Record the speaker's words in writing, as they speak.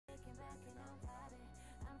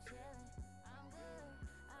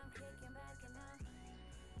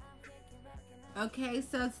Okay,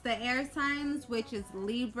 so it's the air signs, which is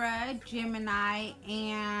Libra, Gemini,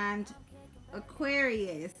 and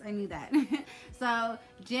Aquarius. I knew that. So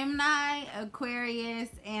Gemini, Aquarius,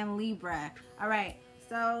 and Libra. All right.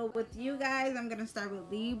 So with you guys, I'm gonna start with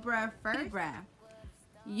Libra first. Libra,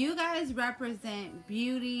 you guys represent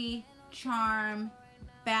beauty, charm,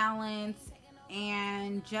 balance,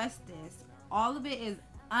 and justice. All of it is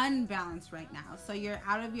unbalanced right now. So you're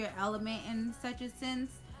out of your element in such a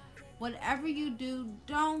sense. Whatever you do,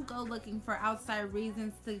 don't go looking for outside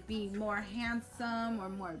reasons to be more handsome or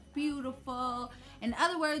more beautiful. In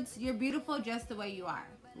other words, you're beautiful just the way you are.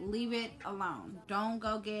 Leave it alone. Don't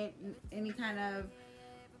go get any kind of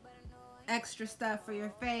extra stuff for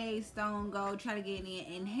your face. Don't go try to get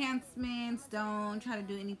any enhancements. Don't try to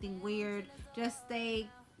do anything weird. Just stay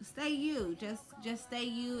you. Just stay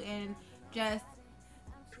you and just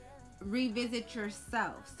revisit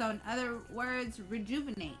yourself. So in other words,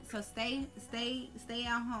 rejuvenate. So stay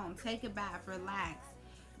at home, take a bath, relax,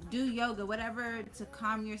 do yoga, whatever to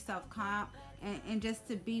calm yourself, calm and just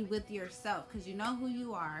to be with yourself, because you know who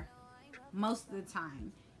you are most of the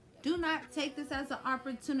time. Do not take this as an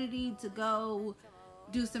opportunity to go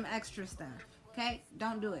do some extra stuff. Okay,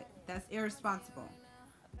 don't do it. That's irresponsible.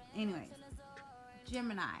 Anyways,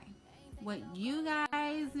 Gemini, what you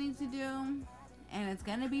guys need to do, and it's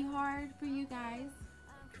gonna be hard for you guys,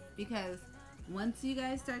 because once you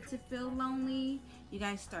guys start to feel lonely, you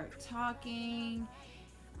guys start talking,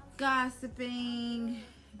 gossiping,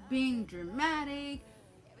 being dramatic,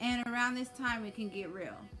 and around this time it can get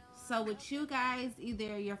real. So with you guys,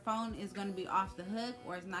 either your phone is going to be off the hook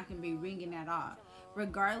or it's not going to be ringing at all.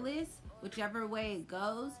 Regardless, whichever way it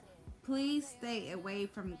goes, please stay away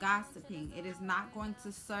from gossiping. It is not going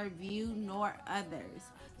to serve you nor others.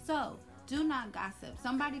 So do not gossip.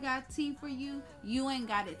 Somebody got tea for you, you ain't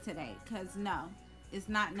got it today, because no, it's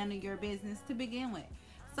not none of your business to begin with.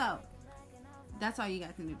 So that's all you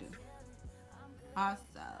got to do. Also,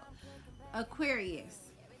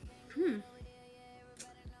 Aquarius,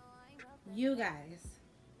 you guys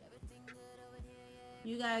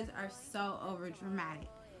are so over dramatic.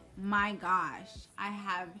 My gosh, I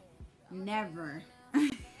have never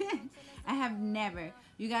I have never.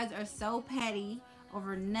 You guys are so petty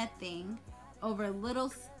over nothing, over little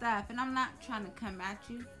stuff, and I'm not trying to come at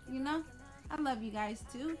you, you know? I love you guys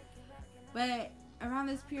too. But around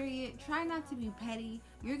this period, try not to be petty.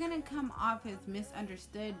 You're gonna come off as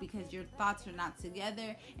misunderstood because your thoughts are not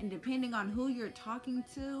together, and depending on who you're talking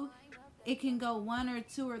to, it can go one or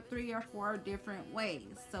two or three or four different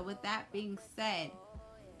ways. So with that being said,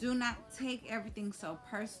 do not take everything so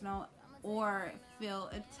personal or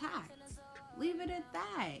feel attacked. Leave it at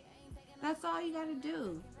that. That's all you gotta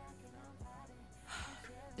do.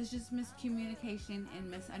 It's just miscommunication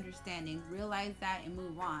and misunderstanding. Realize that and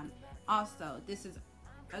move on. Also, this is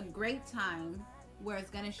a great time where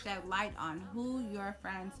it's going to shed light on who your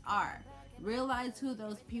friends are. Realize who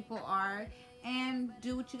those people are and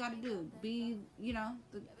do what you got to do. Be,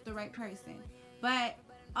 the right person. But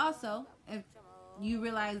also, if you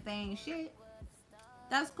realize they ain't shit,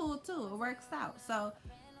 that's cool too. It works out. So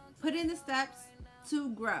put in the steps to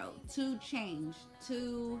grow, to change,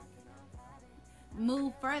 to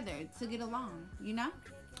move further, to get along,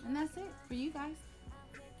 And that's it for you guys.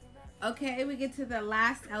 Okay, we get to the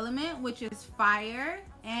last element, which is fire,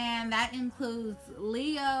 and that includes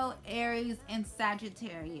Leo, Aries, and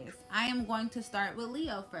Sagittarius. I am going to start with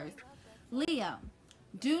Leo first. Leo,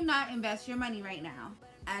 do not invest your money right now.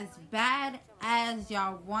 As bad as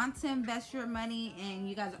y'all want to invest your money and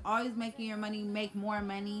you guys are always making your money make more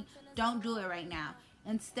money, don't do it right now.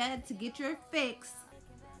 Instead, to get your fix,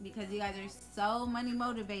 because you guys are so money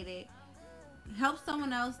motivated, help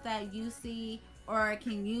someone else that you see or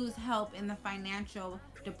can use help in the financial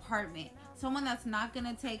department. Someone that's not going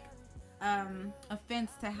to take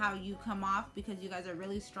offense to how you come off, because you guys are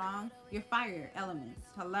really strong. You're fire elements.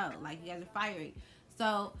 Hello. Like, you guys are fiery.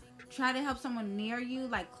 So try to help someone near you,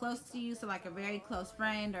 like close to you. So like a very close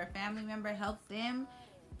friend or family member, help them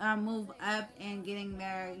move up and getting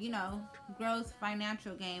their, growth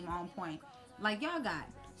financial game on point like y'all got.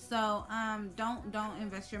 So don't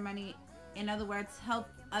invest your money. In other words, help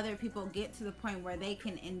other people get to the point where they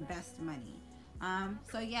can invest money.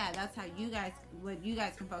 So yeah, that's how what you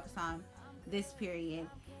guys can focus on this period.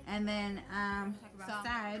 And then talk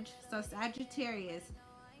about Sagittarius.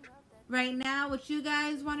 Right now, what you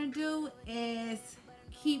guys want to do is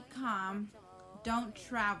keep calm. Don't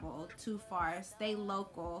travel too far. Stay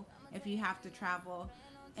local if you have to travel,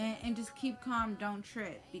 and just keep calm. Don't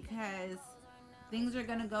trip, because things are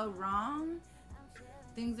gonna go wrong.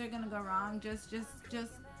 Things are gonna go wrong. Just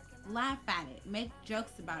laugh at it, make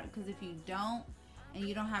jokes about it, because if you don't, and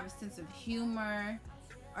you don't have a sense of humor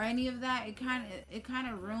or any of that, it kind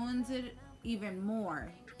of ruins it even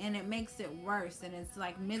more, and it makes it worse, and it's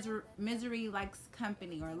like misery likes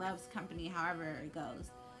company or loves company, however it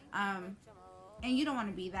goes. And you don't want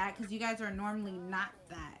to be that, because you guys are normally not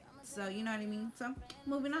that. So you know what I mean. So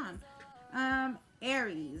moving on.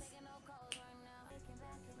 Aries.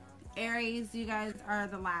 Aries, you guys are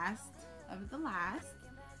the last of the last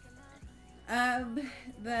of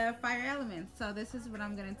the fire elements. So this is what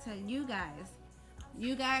I'm gonna tell you guys.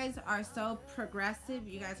 You guys are so progressive.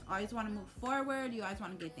 You guys always want to move forward. You always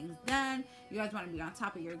want to get things done. You guys want to be on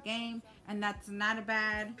top of your game, and that's not a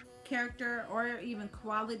bad character or even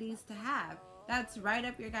qualities to have. That's right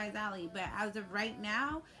up your guys' alley. But as of right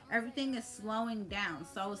now, everything is slowing down.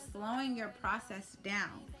 So slowing your process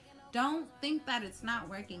down. Don't think that it's not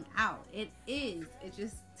working out. It is. It's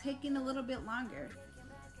just taking a little bit longer.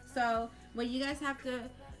 So what you guys have to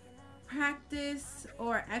practice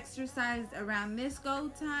or exercise around this go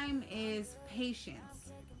time is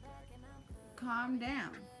patience. Calm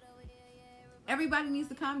down. Everybody needs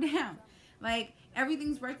to calm down. Like,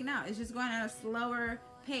 everything's working out. It's just going at a slower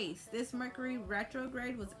pace. This Mercury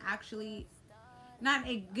retrograde was actually not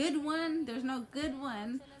a good one. There's no good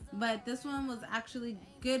one, but this one was actually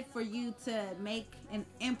good for you to make and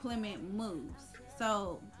implement moves.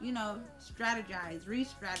 So, you know, strategize,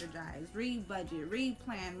 re-strategize, re-budget,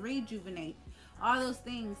 re-plan, rejuvenate. All those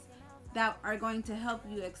things that are going to help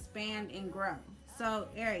you expand and grow. So,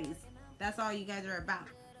 Aries, that's all you guys are about.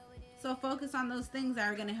 So focus on those things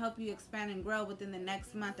that are going to help you expand and grow within the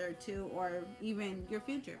next month or two, or even your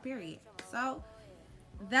future, period. So,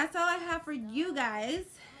 that's all I have for you guys.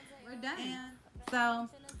 We're done. So,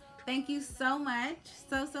 thank you so much,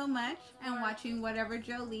 so much, and watching Whatever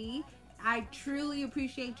Jolie. I truly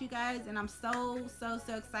appreciate you guys, and I'm so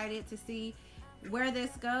excited to see where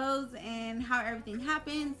this goes and how everything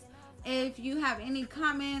happens. If you have any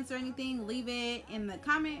comments or anything, leave it in the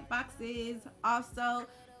comment boxes. Also,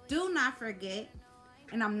 do not forget,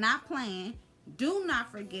 and I'm not playing, do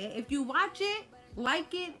not forget, if you watch it,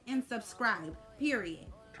 like it and subscribe, period.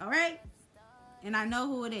 All right? And I know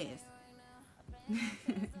who it is.